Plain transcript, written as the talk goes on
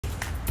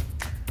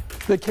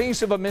The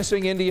case of a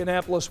missing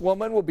Indianapolis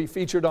woman will be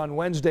featured on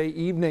Wednesday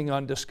evening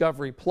on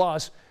Discovery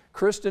Plus.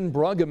 Kristen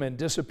Bruggeman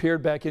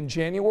disappeared back in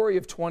January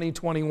of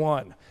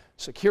 2021.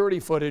 Security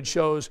footage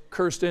shows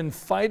Kirsten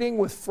fighting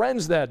with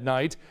friends that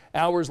night.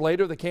 Hours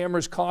later, the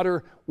cameras caught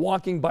her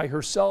walking by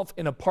herself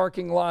in a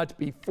parking lot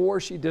before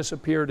she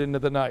disappeared into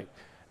the night.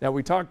 Now,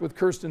 we talked with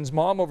Kirsten's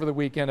mom over the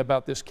weekend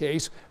about this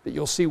case that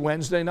you'll see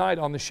Wednesday night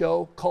on the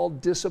show called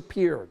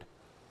Disappeared.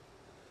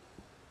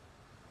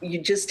 You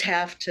just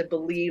have to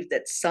believe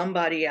that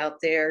somebody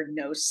out there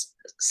knows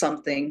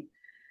something,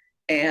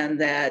 and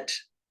that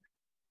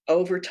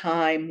over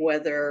time,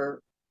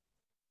 whether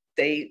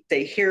they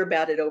hear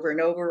about it over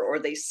and over or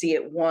they see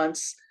it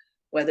once,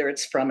 whether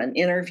it's from an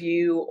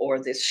interview or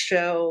this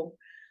show,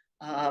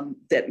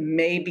 that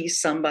maybe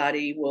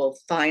somebody will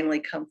finally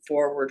come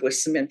forward with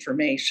some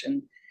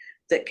information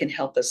that can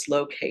help us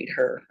locate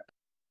her.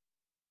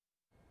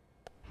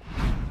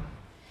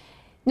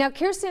 Now,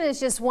 Kirsten is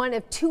just one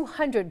of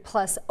 200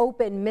 plus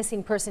open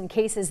missing person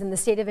cases in the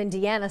state of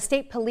Indiana.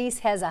 State police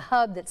has a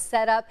hub that's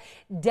set up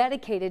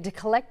dedicated to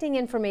collecting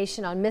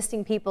information on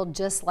missing people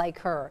just like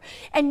her.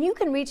 And you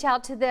can reach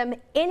out to them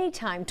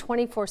anytime,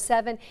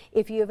 24/7,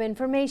 if you have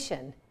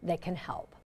information that can help.